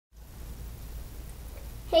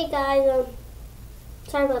Hey guys,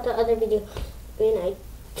 sorry about the other video. I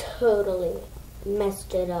totally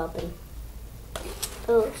messed it up. And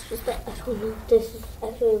it's just that I don't know if this is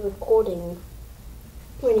actually recording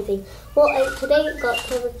or anything. Well, today got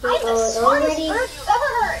perfectly. I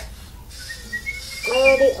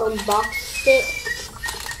already unboxed it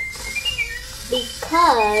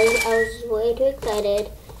because I was way too excited,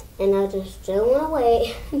 and I just didn't want to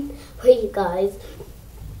wait for you guys.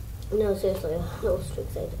 No, seriously, I was too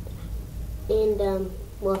excited. And,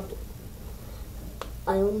 well,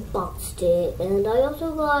 I unboxed it. And I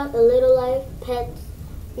also got a Little Life Pets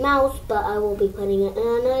mouse, but I will be putting it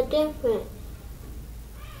in a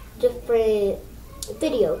different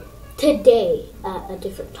video today at a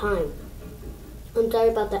different time. I'm sorry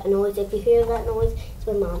about that noise. If you hear that noise, it's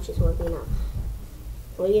my mom. She's working out.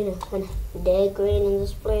 Well, you know, kind of decorating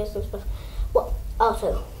this place and stuff. Well,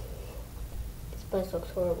 also, this place looks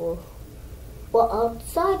horrible. Well,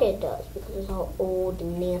 outside it does, because it's all old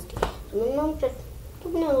and nasty. So my mom's just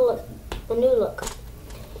giving it a new look.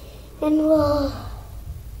 And well,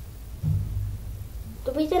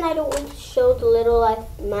 the reason I don't want to show the Little Life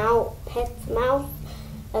Pets mouse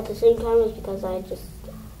at the same time is because I'm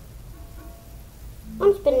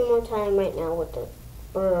spending more time right now with the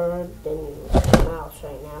bird than the mouse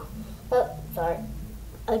right now. Oh, sorry.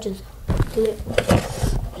 I just flipped.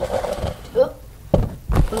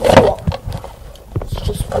 It's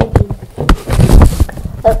just flipping.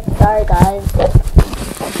 Oh, sorry guys.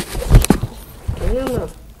 No.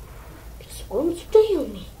 Just won't stay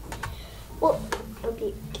on me. Well, I hope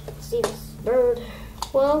you can see this bird.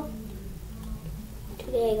 Well,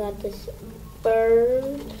 today I got this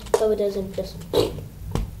bird, so it doesn't just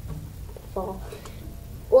fall.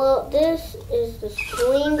 Well, this is the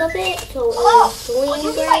swing of it, so it will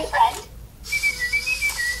swing right.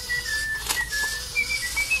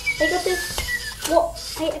 I got this. Well,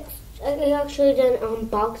 I actually didn't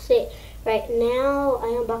unbox it right now. I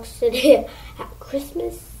unboxed it at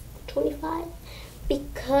Christmas 25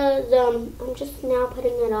 because I'm just now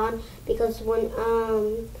putting it on because when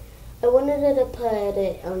I wanted to put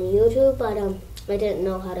it on YouTube, but I didn't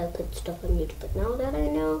know how to put stuff on YouTube. But now that I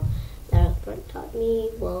know, that a friend taught me,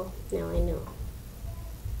 well, now I know.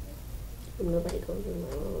 I'm nobody going to do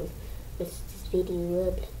my own. This video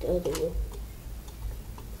up to the other one.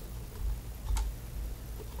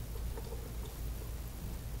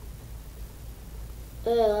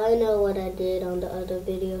 I know what I did on the other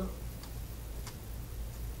video.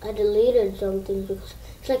 I deleted something because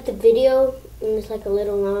it's like the video and it's like a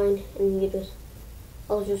little line and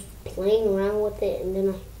I was just playing around with it and then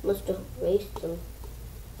I must have erased some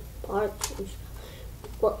parts and stuff.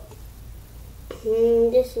 Well,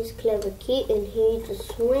 this is Clever Key and he's a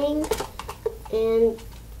swing and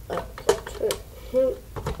I turn him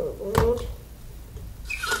around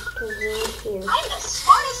here. I'm the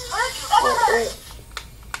smartest bird you've ever heard.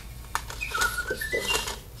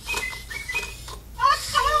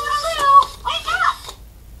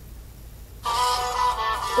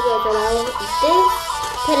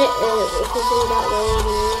 Put it pushing that way,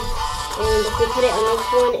 and if you put it on this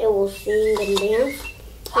one, it will sing and dance.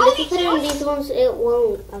 And if you put it on these ones, it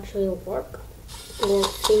won't actually work. It won't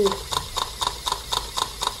sing.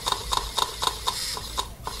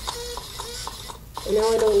 And now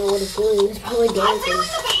I don't know what it's doing. It's probably dancing.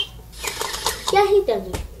 Yeah, he does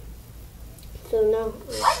it. So now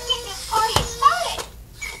let's get this party started.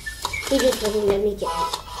 He just doesn't let me get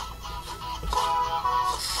it.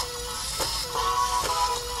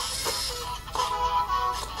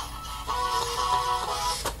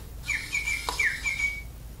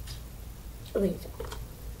 Wait.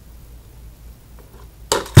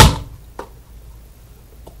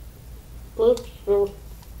 Oops.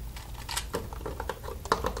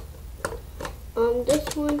 On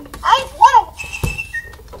this one,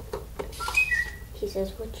 he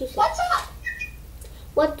says, "What you say?" What's up?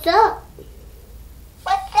 What's up?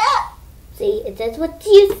 What's up? See, it says what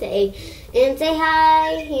you say, and say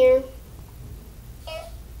hi here.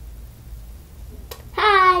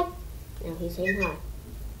 Hi. Now he's saying hi.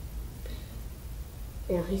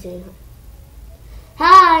 Now he's saying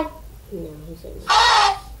hi. Hi. No, he's saying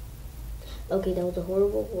hi. Okay, that was a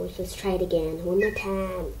horrible voice. Let's try it again. One more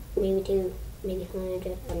time. Maybe two. Maybe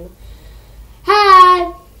 100. I don't know.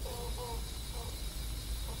 Hi.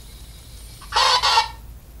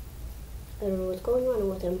 I don't know what's going on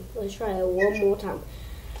with him. Let's try it one more time.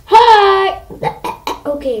 Hi.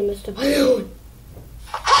 Okay, Mr. Balloon.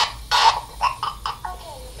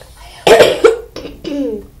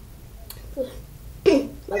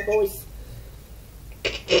 My voice.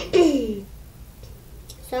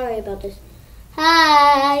 Sorry about this.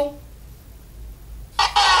 Hi.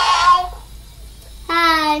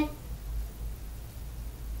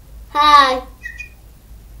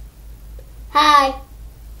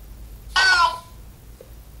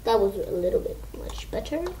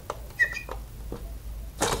 turn.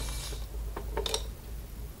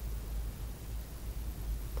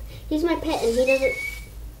 He's my pet and he doesn't.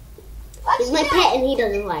 He's my pet and he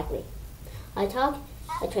doesn't like me. I talk.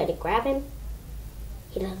 I try to grab him.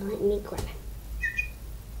 He doesn't let me grab him.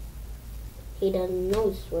 He doesn't know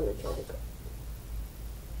when I try to grab.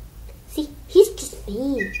 See, he's just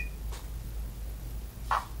mean.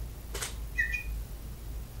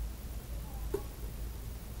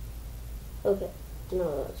 Okay,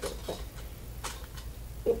 no, that's not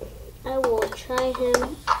fair. I will try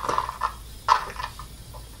him.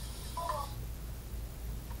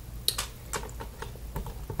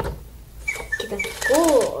 Get a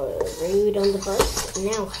score. Rude on the bus.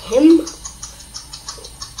 Now him.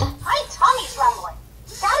 My tummy's rumbling.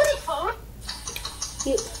 Got any food?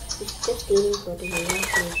 He's just eating, but he wants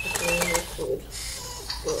food.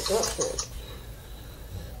 Well, food.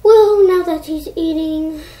 Well, now that he's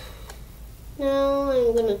eating, now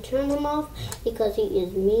I'm gonna turn him off because he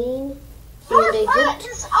is mean. And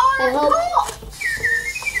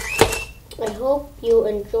I hope you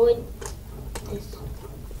enjoyed this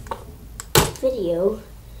video.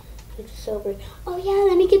 It's so great. Oh yeah,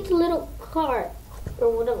 let me get the little car or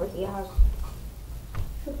whatever he has.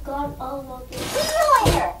 Forgot all of it. See you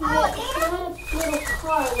later. Yeah, he had a little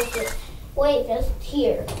car with it. Wait, just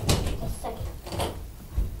here. A second.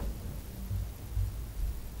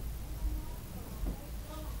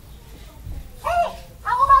 Hey,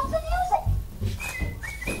 how about some music?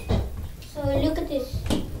 So look at this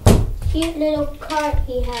cute little cart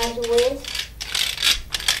he has with.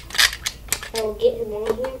 I will get him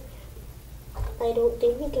on here. I don't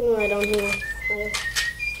think he can ride on here. I'll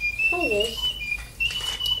try this.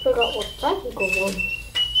 Forgot what side he goes on.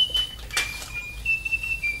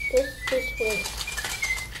 This way.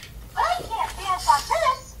 I can't dance on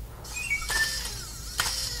this.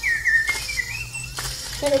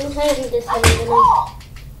 Let me try him this That's way. cool.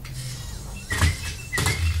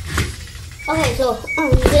 Okay, so on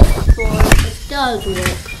this floor, it does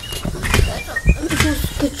work. Let me just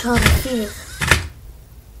good job of seeing this.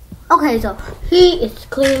 Okay, so he is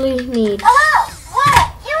clearly me. Hello.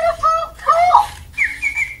 What? Beautiful. Cool.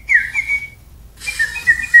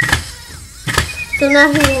 So now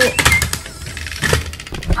he won't.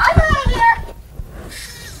 I'm out of here.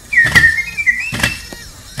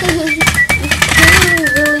 He's clearly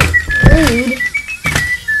really rude.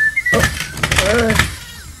 Oh,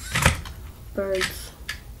 birds.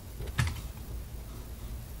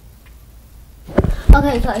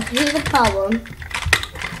 Okay, so here's the problem.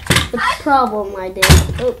 The problem I did.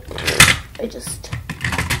 Oh, I just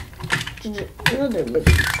another big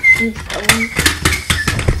huge problem.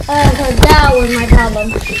 So that was my problem.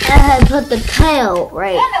 I had put the tail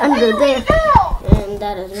right under there, and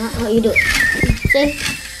that is not how you do it. See?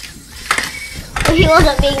 But he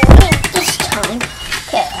wasn't being mean this time.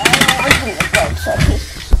 Okay, I don't want him to go, so he's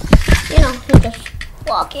just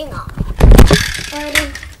walking off.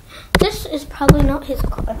 This is probably not his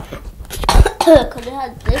car. Because it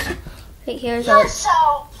has this right here. So You're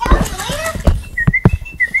so calculated.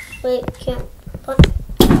 wait, can't put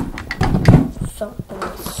something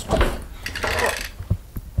stuff.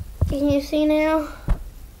 Can you see now?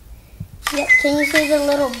 Yep, can you see the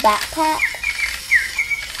little backpack?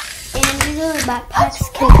 And these little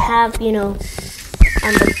backpacks can have, on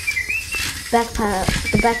the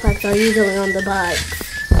backpacks are usually on the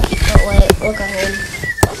bikes. But wait, look at him.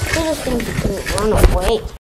 He just thinks he can run away.